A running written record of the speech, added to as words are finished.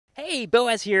Hey,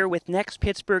 Boaz here with Next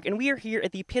Pittsburgh, and we are here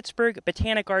at the Pittsburgh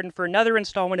Botanic Garden for another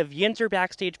installment of Yinzer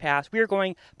Backstage Pass. We are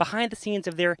going behind the scenes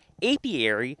of their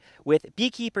apiary with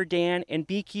beekeeper Dan and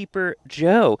beekeeper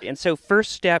Joe. And so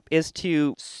first step is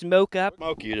to smoke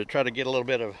you to try to get a little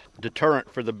bit of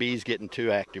deterrent for the bees getting too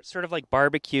active. sort of like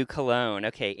barbecue cologne.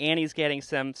 Okay, Annie's getting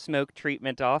some smoke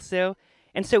treatment also.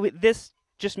 And so this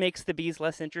just makes the bees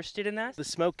less interested in that? The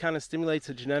smoke kind of stimulates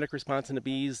a genetic response in the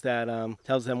bees that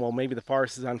tells them, well, maybe the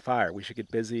forest is on fire. We should get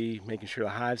busy making sure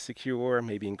the hive's secure,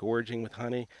 maybe engorging with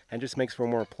honey, and just makes for a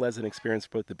more pleasant experience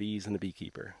for both the bees and the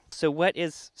beekeeper. So what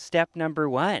is step number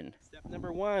one? Step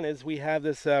number one is we have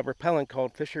this repellent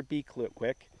called Fisher Bee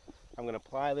Quick. I'm going to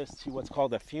apply this to what's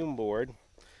called a fume board.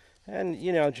 And,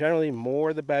 you know, generally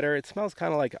more the better. It smells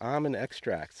kind of like almond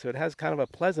extract, so it has kind of a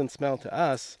pleasant smell to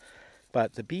us.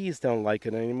 But the bees don't like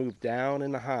it, and they move down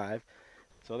in the hive.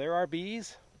 So there are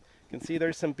bees. You can see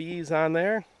there's some bees on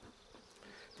there.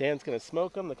 Dan's going to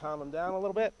smoke them to calm them down a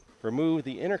little bit. Remove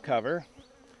the inner cover.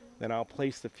 Then I'll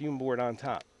place the fume board on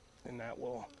top. And that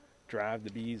will drive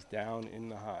the bees down in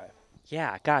the hive.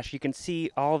 Yeah, gosh, you can see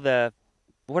all the,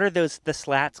 what are those, the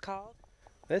slats called?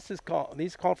 These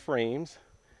are called frames.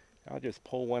 I'll just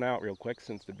pull one out real quick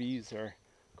since the bees are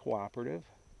cooperative.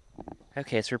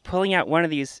 Okay, so we're pulling out one of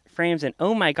these frames, and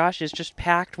oh my gosh, it's just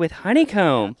packed with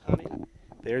honeycomb.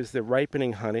 There's the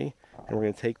ripening honey, and we're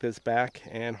going to take this back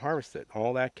and harvest it.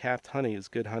 All that capped honey is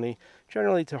good honey.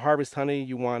 Generally, to harvest honey,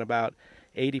 you want about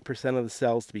 80% of the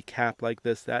cells to be capped like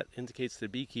this. That indicates to the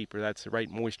beekeeper that's the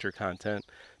right moisture content,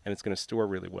 and it's going to store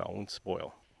really well, won't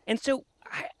spoil. And so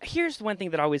here's one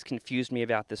thing that always confused me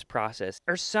about this process.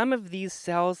 Are some of these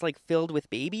cells like filled with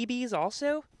baby bees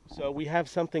also? So we have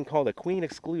something called a queen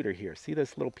excluder here. See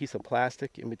this little piece of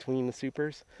plastic in between the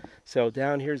supers? So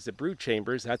down here's the brood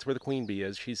chambers. That's where the queen bee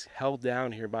is. She's held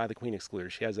down here by the queen excluder.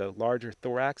 She has a larger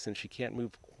thorax and she can't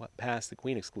move past the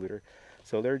queen excluder.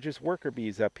 So they're just worker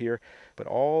bees up here, but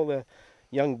all the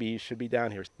young bees should be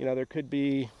down here. You know, there could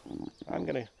be,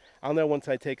 I'll know once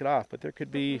I take it off, but there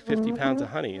could be 50 pounds of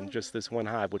honey in just this one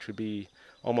hive, which would be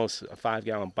almost a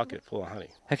 5-gallon bucket full of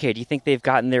honey. Okay, do you think they've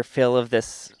gotten their fill of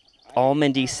this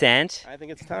almondy scent? I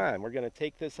think it's time. We're going to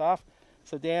take this off.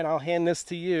 So Dan, I'll hand this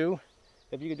to you.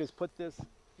 If you could just put this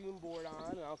fume board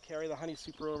on, and I'll carry the honey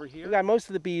super over here. We got most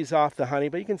of the bees off the honey,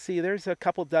 but you can see there's a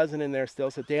couple dozen in there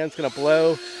still. So Dan's going to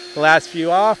blow the last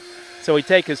few off. So we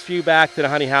take as few back to the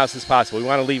honey house as possible. We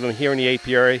want to leave them here in the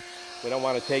apiary. We don't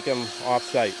want to take them off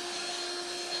site.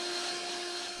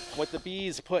 What the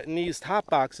bees put in these top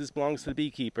boxes belongs to the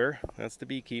beekeeper. That's the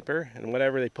beekeeper. And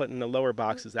whatever they put in the lower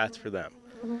boxes, that's for them.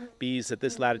 Bees at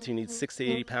this latitude need 60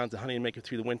 to 80 pounds of honey to make it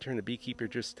through the winter, and the beekeeper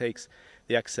just takes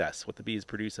the excess, what the bees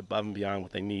produce above and beyond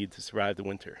what they need to survive the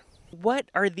winter. What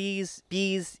are these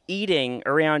bees eating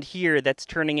around here that's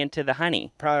turning into the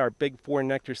honey? Probably our big 4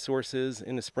 nectar sources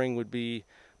in the spring would be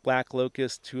black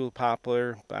locust, tulip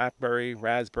poplar, blackberry,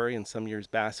 raspberry, and some years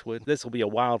basswood. This will be a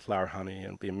wildflower honey, and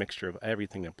it'll be a mixture of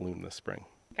everything that bloomed this spring.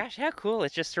 Gosh, how cool.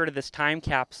 It's just sort of this time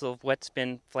capsule of what's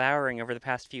been flowering over the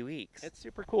past few weeks. It's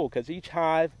super cool because each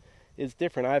hive is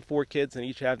different. I have 4 kids and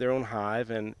each have their own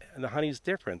hive, and the honey's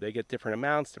different. They get different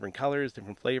amounts, different colors,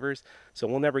 different flavors, so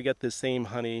we'll never get the same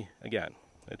honey again.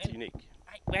 It's unique.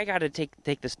 I got to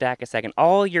take this back a second.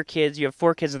 All your kids, you have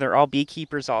 4 kids, and they're all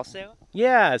beekeepers also?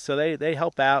 Yeah, so they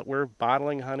help out. We're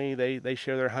bottling honey. They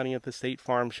share their honey at the State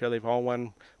Farm Show. They've all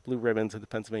won blue ribbons at the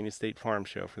Pennsylvania State Farm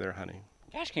Show for their honey.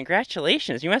 Gosh,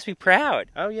 congratulations. You must be proud.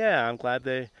 Oh, yeah, I'm glad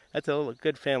that's a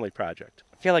good family project.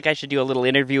 I feel like I should do a little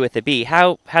interview with the bee.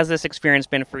 How has this experience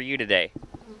been for you today?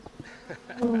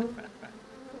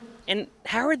 And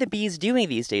how are the bees doing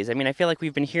these days? I mean, I feel like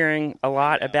we've been hearing a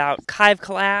lot about hive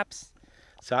collapse.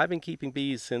 So I've been keeping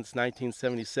bees since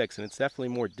 1976, and it's definitely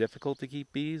more difficult to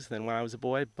keep bees than when I was a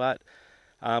boy, but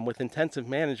with intensive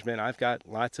management, I've got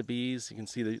lots of bees. You can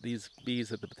see these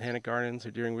bees at the Botanic Gardens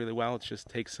are doing really well. It just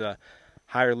takes a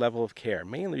higher level of care,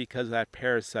 mainly because of that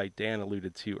parasite Dan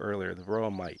alluded to earlier, the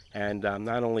varroa mite. And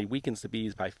not only weakens the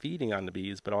bees by feeding on the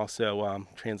bees, but also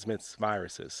transmits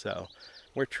viruses. So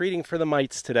we're treating for the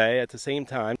mites today at the same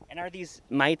time. And are these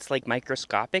mites like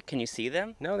microscopic? Can you see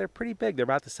them? No, they're pretty big. They're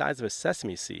about the size of a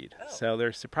sesame seed. Oh. So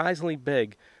they're surprisingly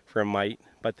big for a mite,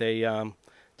 but they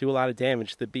do a lot of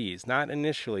damage to the bees. Not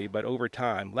initially, but over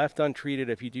time. Left untreated,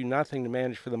 if you do nothing to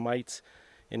manage for the mites,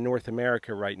 in North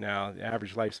America right now, the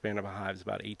average lifespan of a hive is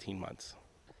about 18 months.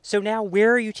 So now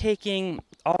where are you taking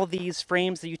all these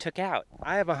frames that you took out?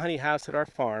 I have a honey house at our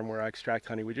farm where I extract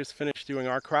honey. We just finished doing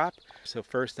our crop. So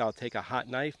first I'll take a hot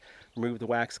knife, remove the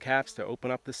wax caps to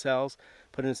open up the cells,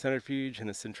 put it in a centrifuge, and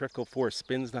the centrifugal force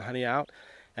spins the honey out.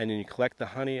 And then you collect the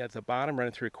honey at the bottom, run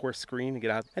it through a coarse screen to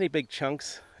get out any big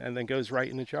chunks, and then goes right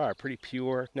in the jar. Pretty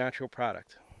pure, natural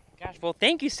product. Gosh, well,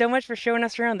 thank you so much for showing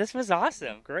us around. This was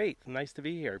awesome. Great. Nice to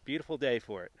be here. Beautiful day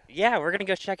for it. Yeah, we're going to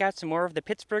go check out some more of the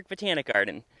Pittsburgh Botanic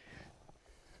Garden.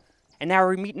 And now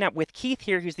we're meeting up with Keith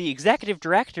here, who's the executive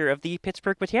director of the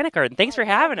Pittsburgh Botanic Garden. Thanks for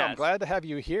having us. I'm glad to have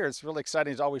you here. It's really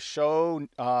exciting to always show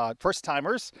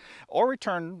first-timers or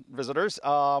return visitors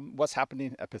what's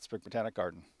happening at Pittsburgh Botanic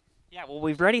Garden. Yeah, well,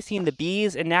 we've already seen the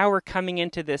bees, and now we're coming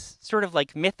into this sort of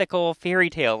like mythical fairy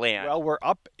tale land. Well, we're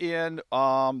up in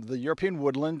the European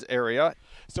woodland area.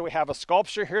 So we have a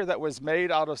sculpture here that was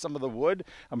made out of some of the wood,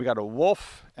 and we got a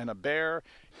wolf and a bear.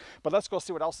 But let's go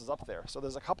see what else is up there. So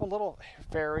there's a couple little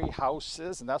fairy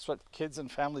houses, and that's what kids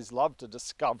and families love to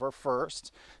discover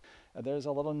first. And there's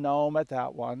a little gnome at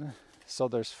that one. So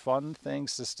there's fun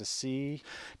things just to see.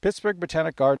 Pittsburgh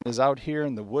Botanic Garden is out here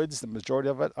in the woods. The majority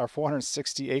of it, our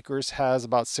 460 acres, has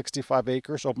about 65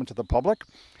 acres open to the public.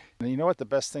 And you know what? The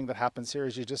best thing that happens here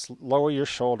is you just lower your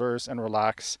shoulders and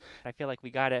relax. I feel like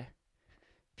we got to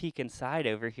peek inside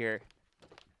over here.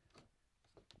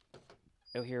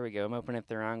 Oh, here we go. I'm opening it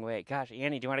the wrong way. Gosh,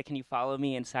 Annie, can you follow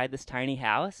me inside this tiny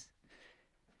house?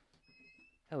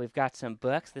 Oh, we've got some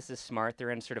books. This is smart.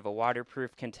 They're in sort of a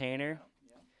waterproof container.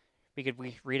 We could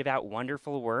read about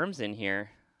wonderful worms in here.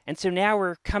 And so now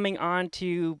we're coming on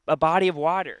to a body of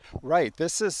water. Right.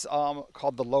 This is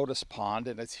called the Lotus Pond,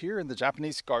 and it's here in the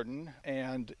Japanese garden.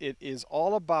 And it is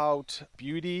all about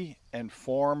beauty and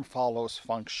form follows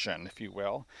function, if you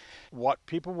will. What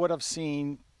people would have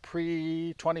seen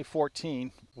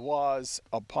pre-2014 was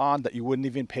a pond that you wouldn't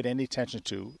even pay any attention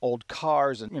to. Old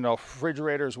cars and,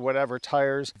 refrigerators, whatever,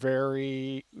 tires,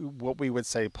 very, what we would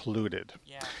say, polluted.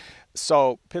 Yeah.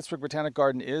 So Pittsburgh Botanic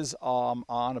Garden is on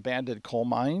abandoned coal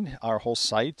mine, our whole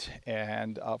site.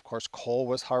 And of course, coal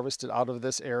was harvested out of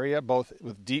this area, both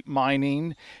with deep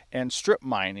mining and strip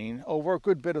mining over a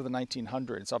good bit of the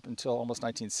 1900s up until almost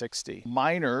 1960.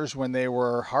 Miners, when they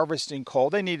were harvesting coal,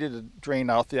 they needed to drain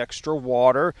out the extra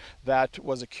water that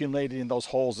was accumulated in those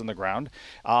holes in the ground.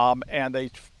 And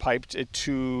they piped it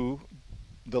to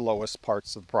the lowest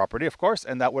parts of the property, of course,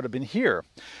 and that would have been here.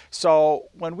 So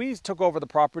when we took over the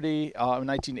property in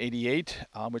 1988,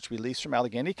 which we leased from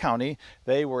Allegheny County,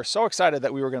 they were so excited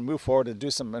that we were going to move forward and do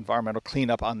some environmental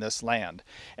cleanup on this land.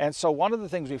 And so one of the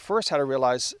things we first had to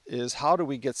realize is how do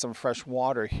we get some fresh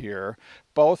water here,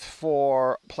 both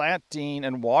for planting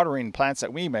and watering plants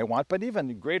that we may want, but even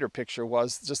the greater picture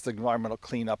was just the environmental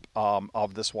cleanup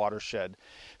of this watershed.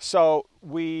 So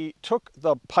we took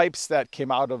the pipes that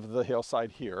came out of the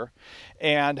hillside here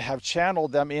and have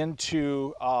channeled them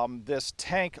into this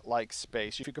tank-like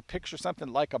space. If you could picture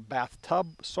something like a bathtub,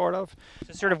 sort of.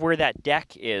 So sort of where that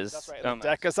deck is. That's right. The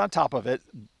deck is on top of it.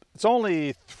 It's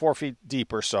only 4 feet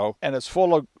deep or so, and it's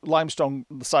full of limestone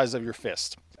the size of your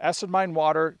fist. Acid mine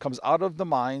water comes out of the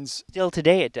mines. Still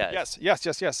today it does.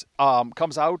 Yes.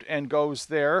 Comes out and goes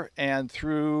there, and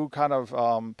through kind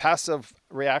of passive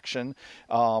reaction,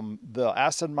 the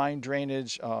acid mine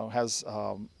drainage is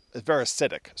very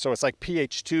acidic. So it's like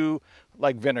pH 2,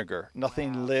 like vinegar.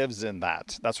 Nothing lives in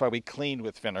that. That's why we clean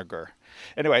with vinegar.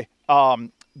 Anyway,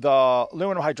 the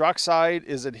aluminum hydroxide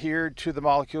is adhered to the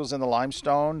molecules in the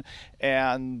limestone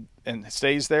and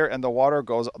stays there, and the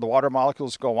water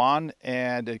molecules go on,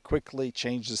 and it quickly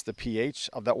changes the pH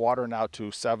of that water now to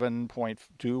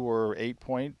 7.2 or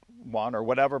 8.1 or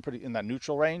whatever, put it in that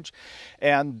neutral range.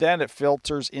 And then it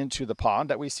filters into the pond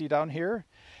that we see down here,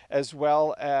 as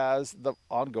well as the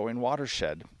ongoing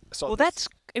watershed. So well,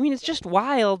 it's just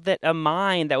wild that a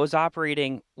mine that was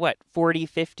operating, 40,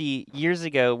 50 years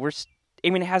ago,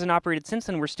 it hasn't operated since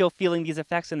then. We're still feeling these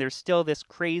effects, and there's still this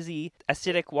crazy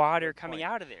acidic water coming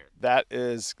out of there. That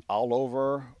is all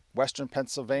over western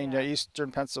Pennsylvania,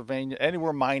 eastern Pennsylvania,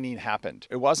 anywhere mining happened.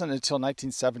 It wasn't until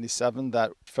 1977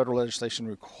 that federal legislation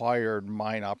required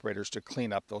mine operators to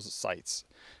clean up those sites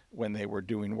when they were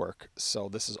doing work. So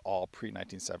this is all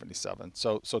pre-1977.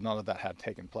 So none of that had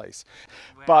taken place.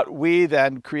 Wow. But we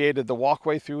then created the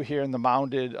walkway through here in the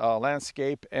mounded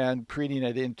landscape and creating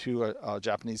it into a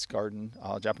Japanese garden,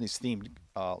 Japanese themed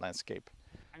landscape.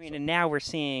 And now we're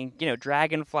seeing,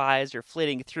 dragonflies are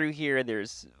flitting through here.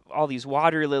 There's all these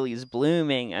water lilies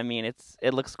blooming.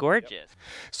 It looks gorgeous. Yep.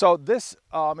 So this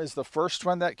is the first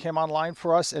one that came online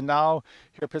for us. And now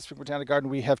here at Pittsburgh Botanic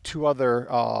Garden, we have 2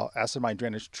 other acid mine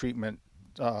drainage treatment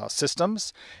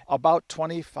systems. About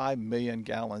 25 million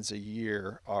gallons a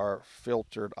year are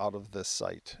filtered out of this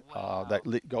site. Wow.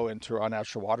 That go into our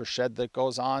natural watershed that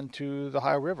goes on to the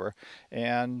Ohio River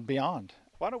and beyond.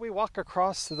 Why don't we walk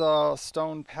across the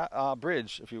stone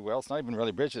bridge, if you will? It's not even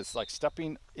really a bridge. It's like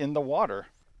stepping in the water.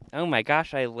 Oh my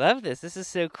gosh, I love this. This is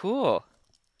so cool.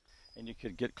 And you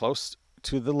could get close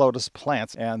to the lotus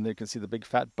plants and you can see the big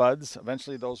fat buds.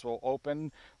 Eventually those will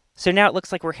open. So now it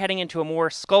looks like we're heading into a more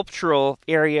sculptural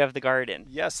area of the garden.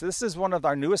 Yes, this is one of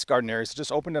our newest garden areas. It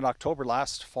just opened in October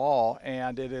last fall,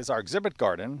 and it is our exhibit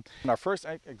garden. And our first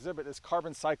exhibit is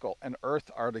Carbon Cycle, an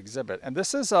earth art exhibit. And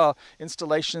this is a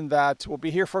installation that will be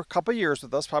here for a couple of years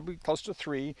with us, probably close to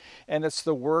 3. And it's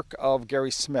the work of Gary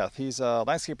Smith. He's a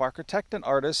landscape architect and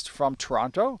artist from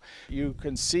Toronto. You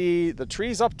can see the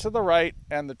trees up to the right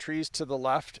and the trees to the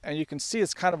left, and you can see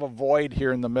it's kind of a void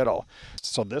here in the middle.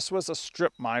 So this was a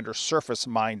strip mine or surface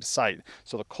mined site.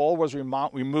 So the coal was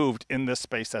removed in this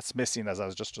space that's missing, as I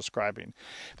was just describing.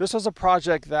 This was a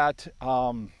project that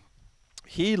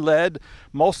he led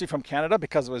mostly from Canada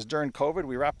because it was during COVID.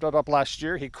 We wrapped it up last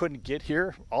year. He couldn't get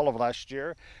here all of last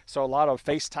year. So a lot of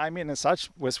FaceTiming and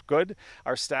such was good.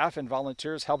 Our staff and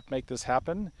volunteers helped make this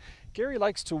happen. Gary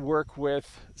likes to work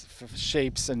with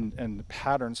shapes and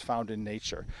patterns found in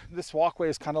nature. This walkway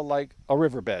is kind of like a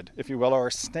riverbed, if you will, or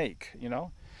a snake, you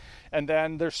know? And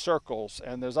then there's circles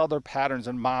and there's other patterns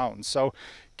and mounds. So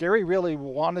Gary really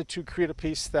wanted to create a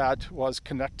piece that was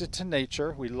connected to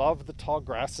nature. We love the tall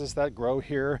grasses that grow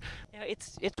here. Yeah,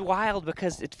 it's wild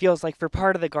because it feels like for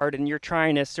part of the garden you're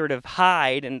trying to sort of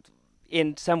hide and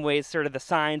in some ways sort of the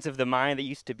signs of the mine that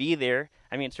used to be there.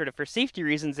 I mean, sort of for safety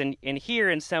reasons, and here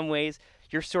in some ways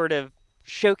you're sort of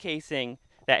showcasing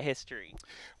that history.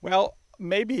 Well,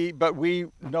 maybe, but we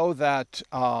know that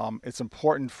it's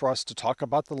important for us to talk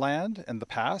about the land and the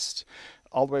past,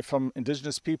 all the way from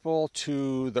indigenous people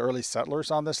to the early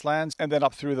settlers on this land, and then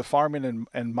up through the farming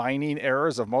and mining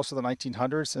eras of most of the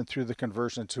 1900s and through the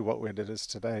conversion to what it is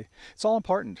today. It's all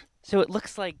important. So it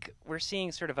looks like we're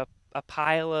seeing sort of a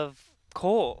pile of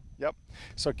coal. Yep.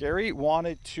 So Gary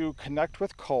wanted to connect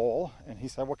with coal, and he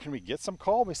said, well, can we get some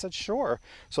coal? We said, sure.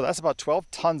 So that's about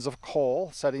 12 tons of coal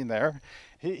sitting there.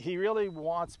 He really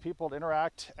wants people to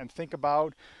interact and think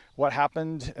about what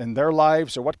happened in their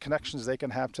lives or what connections they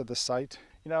can have to the site.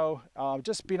 You know,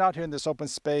 just being out here in this open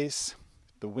space,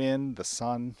 the wind, the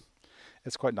sun,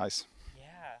 it's quite nice.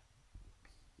 Yeah.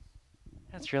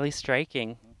 That's really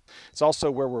striking. It's also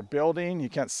where we're building. You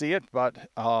can't see it, but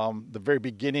the very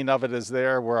beginning of it is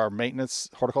there where our maintenance,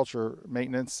 horticulture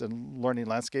maintenance and learning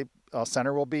landscape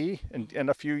center will be in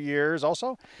a few years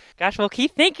also. Gosh, well,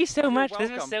 Keith, thank you so much. Welcome.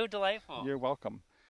 This was so delightful. You're welcome.